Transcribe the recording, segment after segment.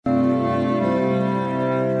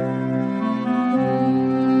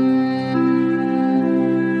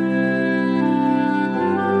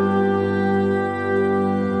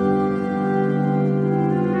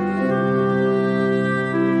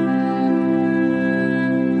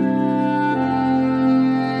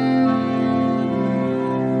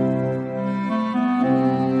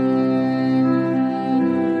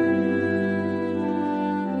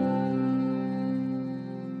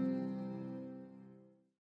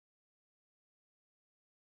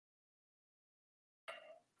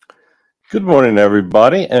Good morning,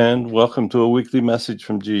 everybody, and welcome to a weekly message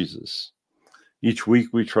from Jesus. Each week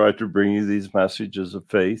we try to bring you these messages of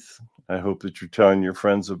faith. I hope that you're telling your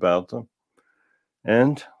friends about them,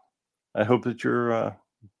 and I hope that you're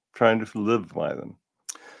trying to live by them.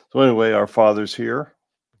 So anyway, our Father's here,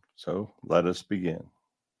 so let us begin.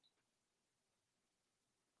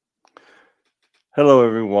 Hello,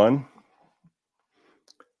 everyone.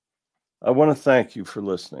 I want to thank you for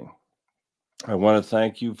listening. I want to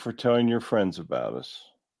thank you for telling your friends about us.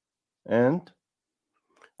 And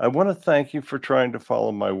I want to thank you for trying to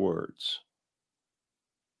follow my words.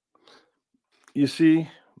 You see,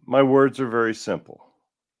 my words are very simple.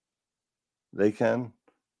 They can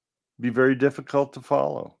be very difficult to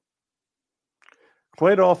follow.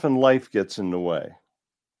 Quite often, life gets in the way.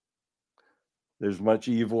 There's much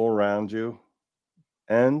evil around you,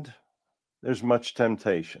 and there's much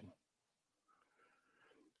temptation.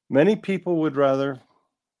 Many people would rather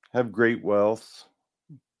have great wealth.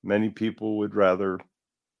 Many people would rather,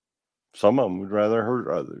 some of them would rather hurt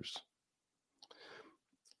others.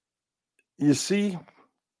 You see,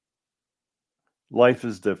 life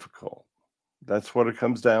is difficult. That's what it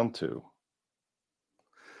comes down to.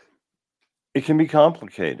 It can be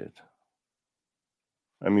complicated.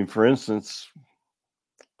 I mean, for instance,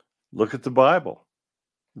 look at the Bible.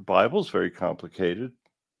 The Bible's very complicated.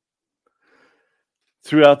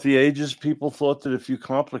 Throughout the ages, people thought that if you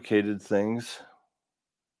complicated things,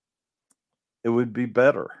 it would be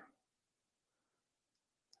better.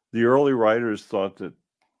 The early writers thought that,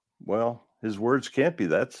 well, his words can't be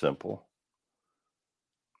that simple.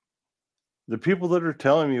 The people that are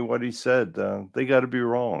telling me what he said, they got to be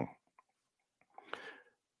wrong.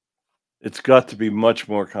 It's got to be much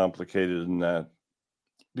more complicated than that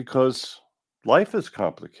because life is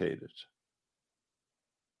complicated.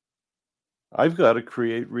 I've got to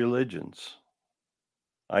create religions.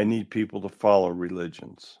 I need people to follow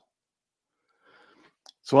religions.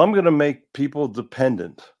 So I'm going to make people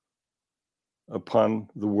dependent upon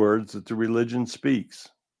the words that the religion speaks.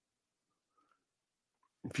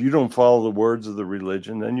 If you don't follow the words of the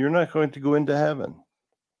religion, then you're not going to go into heaven.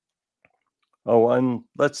 Oh, and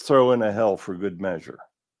let's throw in a hell for good measure.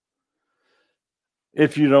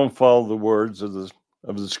 If you don't follow the words of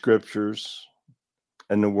the scriptures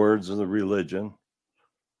and the words of the religion,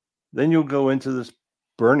 then you'll go into this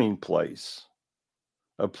burning place,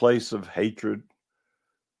 a place of hatred,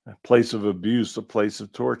 a place of abuse, a place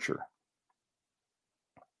of torture.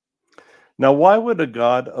 Now, why would a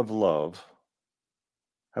God of love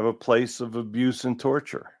have a place of abuse and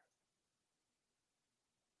torture?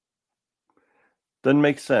 Doesn't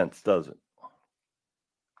make sense, does it?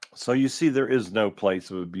 So you see, there is no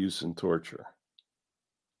place of abuse and torture.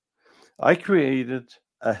 I created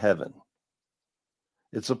a heaven.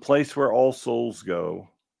 It's a place where all souls go.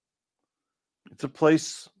 It's a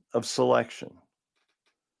place of selection.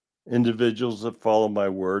 Individuals that follow my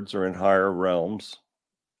words are in higher realms.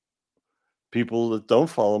 People that don't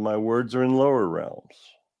follow my words are in lower realms.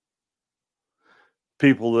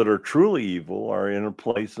 People that are truly evil are in a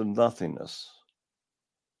place of nothingness,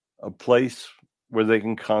 a place where they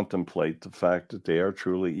can contemplate the fact that they are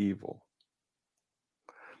truly evil.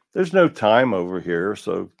 There's no time over here,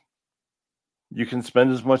 so you can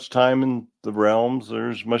spend as much time in the realms or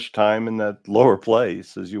as much time in that lower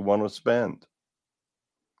place as you want to spend.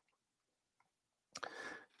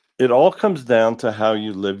 It all comes down to how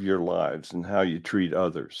you live your lives and how you treat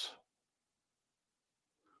others.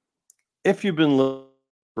 If you've been listening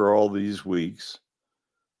for all these weeks,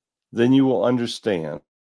 then you will understand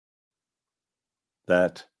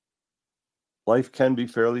that life can be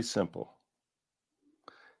fairly simple.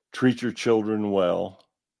 Treat your children well.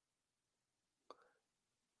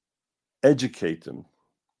 Educate them.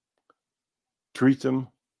 Treat them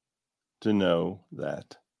to know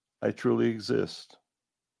that I truly exist.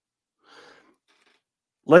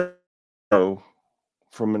 Let them know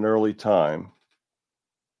from an early time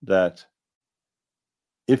that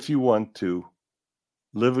if you want to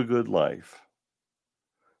live a good life,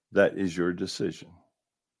 that is your decision.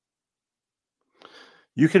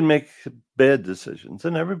 You can make bad decisions,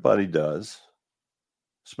 and everybody does,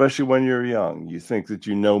 especially when you're young. You think that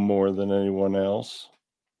you know more than anyone else.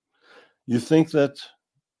 You think that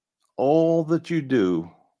all that you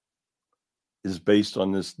do is based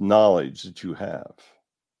on this knowledge that you have.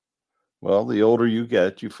 Well, the older you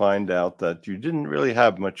get, you find out that you didn't really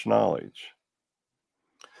have much knowledge.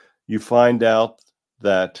 You find out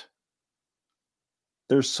that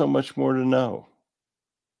there's so much more to know.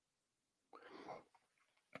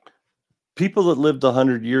 People that lived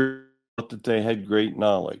 100 years thought that they had great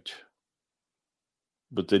knowledge,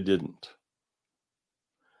 but they didn't.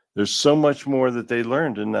 There's so much more that they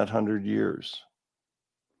learned in that 100 years.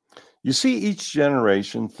 You see, each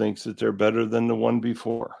generation thinks that they're better than the one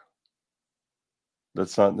before.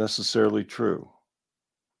 That's not necessarily true.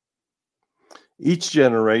 Each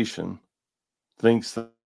generation thinks that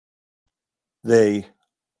they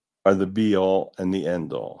are the be-all and the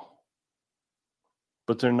end-all,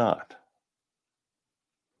 but they're not.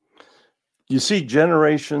 You see,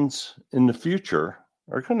 generations in the future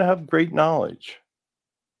are going to have great knowledge.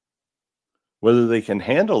 Whether they can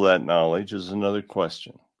handle that knowledge is another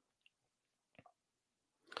question.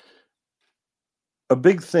 A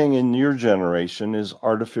big thing in your generation is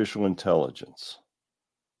artificial intelligence.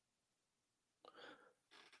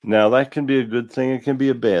 Now, that can be a good thing, it can be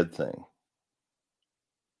a bad thing.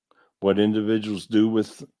 What individuals do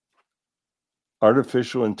with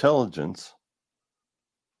artificial intelligence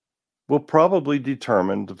will probably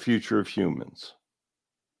determine the future of humans.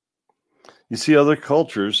 You see, other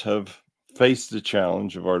cultures have faced the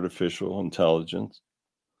challenge of artificial intelligence.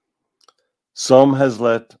 Some has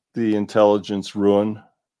let the intelligence ruin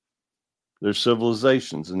their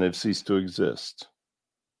civilizations, and they've ceased to exist.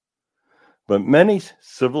 But many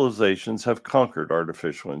civilizations have conquered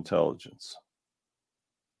artificial intelligence.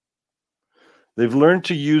 They've learned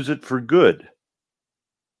to use it for good,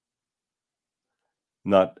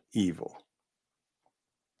 not evil.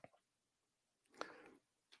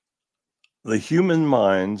 The human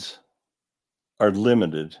minds are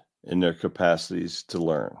limited in their capacities to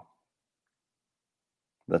learn.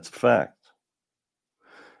 That's a fact.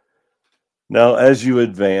 Now, as you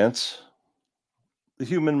advance, the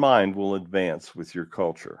human mind will advance with your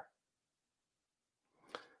culture.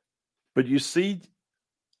 But you see,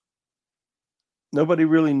 nobody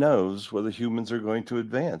really knows whether humans are going to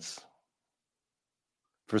advance.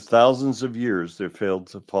 For thousands of years, they've failed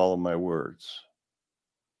to follow my words.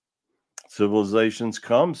 Civilizations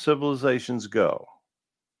come, civilizations go.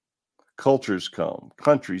 Cultures come,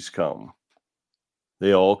 countries come.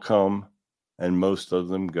 They all come, and most of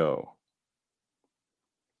them go.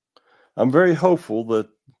 I'm very hopeful that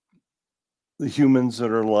the humans that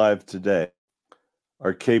are alive today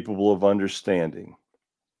are capable of understanding.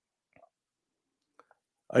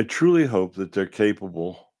 I truly hope that they're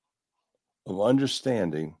capable of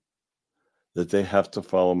understanding that they have to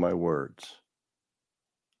follow my words.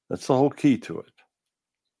 That's the whole key to it.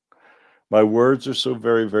 My words are so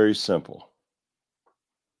very, very simple.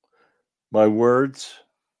 My words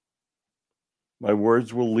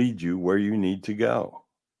will lead you where you need to go.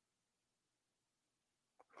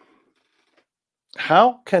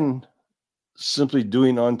 How can simply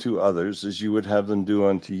doing unto others as you would have them do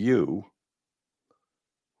unto you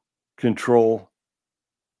control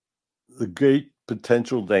the great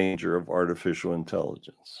potential danger of artificial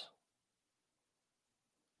intelligence?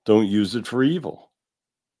 Don't use it for evil.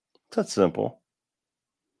 That's simple.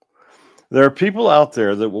 There are people out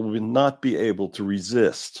there that will not be able to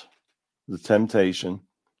resist the temptation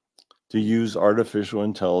to use artificial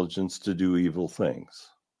intelligence to do evil things.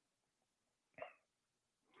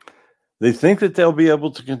 They think that they'll be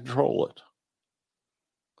able to control it,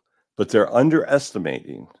 but they're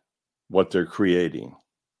underestimating what they're creating.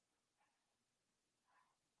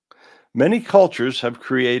 Many cultures have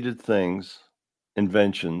created things,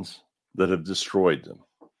 inventions, that have destroyed them.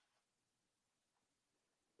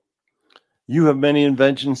 You have many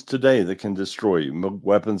inventions today that can destroy you.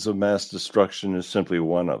 Weapons of mass destruction is simply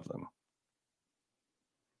one of them.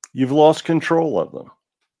 You've lost control of them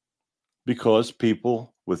because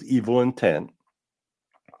people with evil intent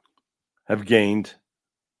have gained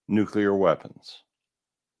nuclear weapons.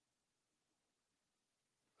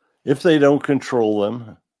 If they don't control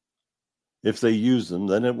them, if they use them,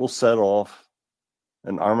 then it will set off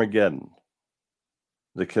an Armageddon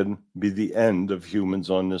that can be the end of humans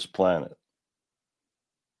on this planet.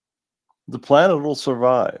 The planet will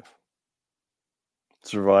survive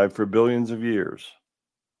for billions of years.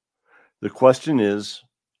 The question is,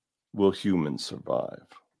 will humans survive?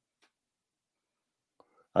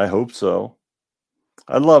 I hope so.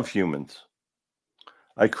 I love humans.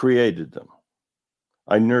 I created them.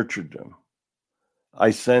 I nurtured them.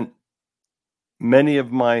 I sent many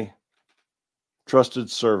of my trusted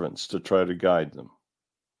servants to try to guide them.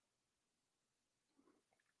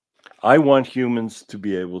 I want humans to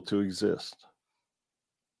be able to exist,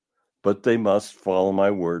 but they must follow my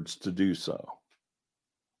words to do so.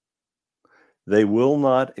 They will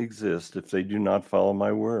not exist if they do not follow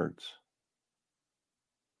my words.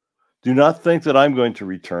 Do not think that I'm going to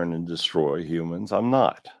return and destroy humans. I'm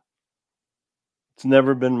not. It's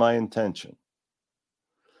never been my intention.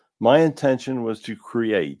 My intention was to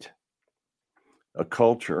create a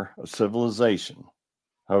culture, a civilization,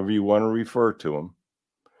 however you want to refer to them,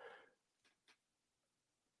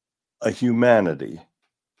 a humanity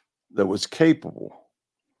that was capable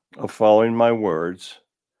of following my words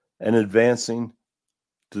and advancing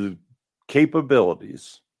to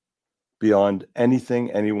capabilities beyond anything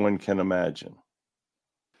anyone can imagine.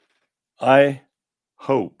 I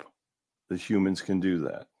hope that humans can do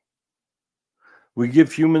that. We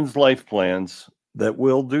give humans life plans that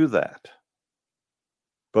will do that.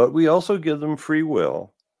 But we also give them free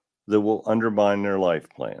will that will undermine their life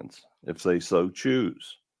plans if they so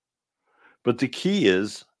choose. But the key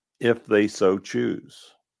is if they so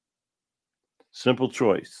choose. Simple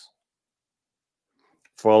choice.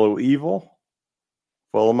 Follow evil,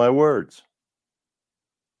 follow my words.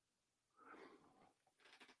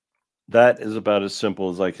 That is about as simple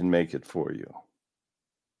as I can make it for you.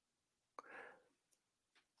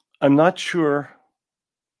 I'm not sure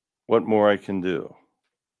what more I can do.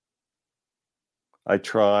 I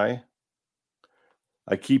try.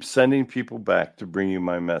 I keep sending people back to bring you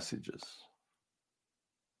my messages.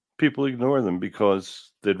 People ignore them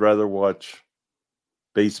because they'd rather watch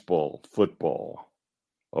baseball, football.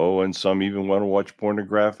 Oh, and some even want to watch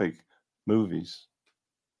pornographic movies.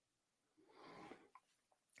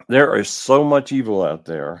 There is so much evil out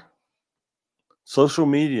there. Social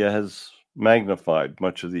media has magnified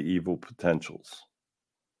much of the evil potentials.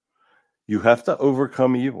 You have to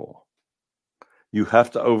overcome evil. You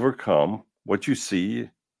have to overcome what you see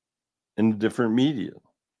in different media.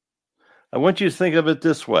 I want you to think of it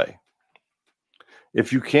this way.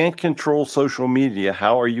 If you can't control social media,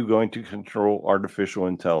 how are you going to control artificial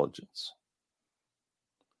intelligence?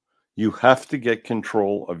 You have to get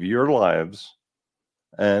control of your lives,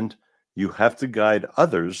 and you have to guide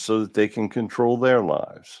others so that they can control their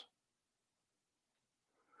lives.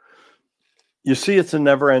 You see, it's a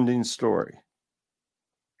never-ending story.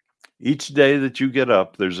 Each day that you get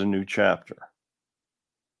up, there's a new chapter.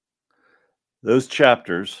 Those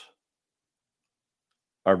chapters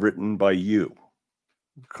are written by you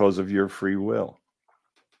because of your free will.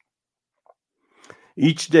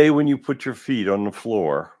 Each day when you put your feet on the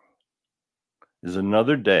floor is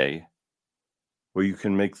another day where you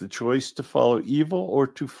can make the choice to follow evil or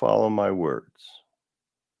to follow my words.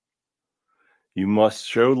 You must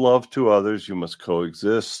show love to others. You must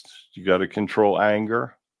coexist. You got to control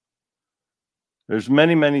anger. There's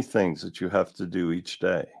many, many things that you have to do each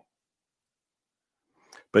day.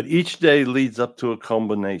 But each day leads up to a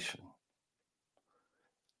culmination.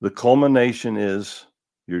 The culmination is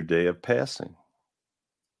your day of passing.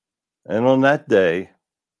 And on that day,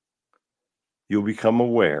 you'll become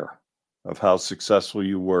aware of how successful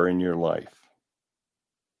you were in your life.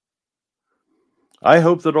 I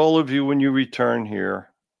hope that all of you, when you return here,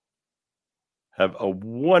 have a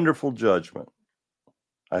wonderful judgment.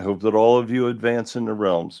 I hope that all of you advance in the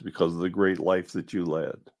realms because of the great life that you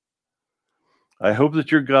led. I hope that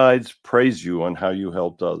your guides praise you on how you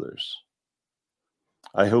helped others.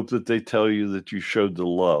 I hope that they tell you that you showed the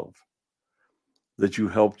love, that you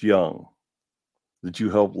helped young, that you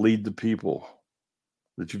helped lead the people,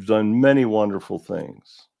 that you've done many wonderful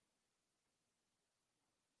things.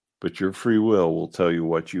 But your free will tell you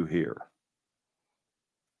what you hear.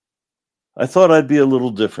 I thought I'd be a little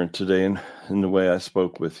different today in the way I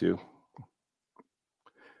spoke with you.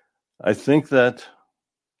 I think that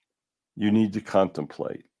you need to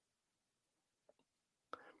contemplate.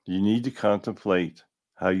 You need to contemplate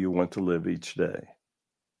how you want to live each day.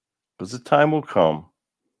 Because the time will come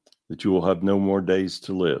that you will have no more days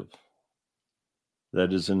to live.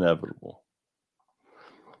 That is inevitable.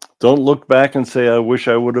 Don't look back and say, I wish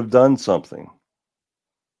I would have done something.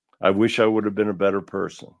 I wish I would have been a better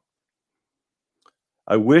person.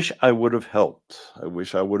 I wish I would have helped. I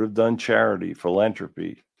wish I would have done charity,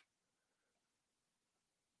 philanthropy.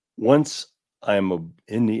 Once I am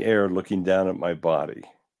in the air looking down at my body,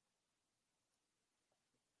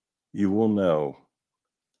 you will know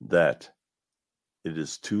that it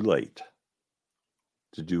is too late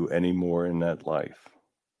to do any more in that life.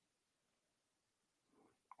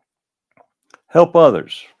 Help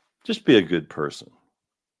others. Just be a good person.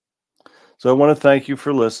 So I want to thank you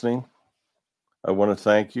for listening. I want to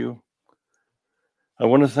thank you. I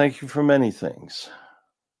want to thank you for many things.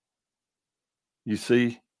 You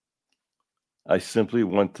see, I simply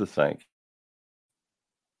want to thank you.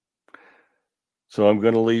 So I'm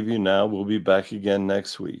going to leave you now. We'll be back again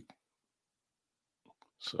next week.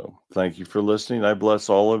 So thank you for listening. I bless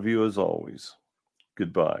all of you as always.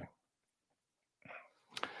 Goodbye.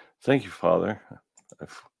 Thank you, Father. I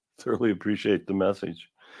thoroughly appreciate the message.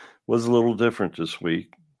 It was a little different this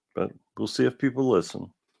week, but we'll see if people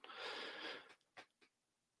listen.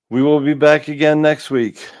 We will be back again next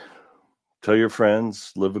week. Tell your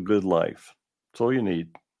friends, live a good life. That's all you need.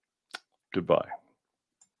 Goodbye.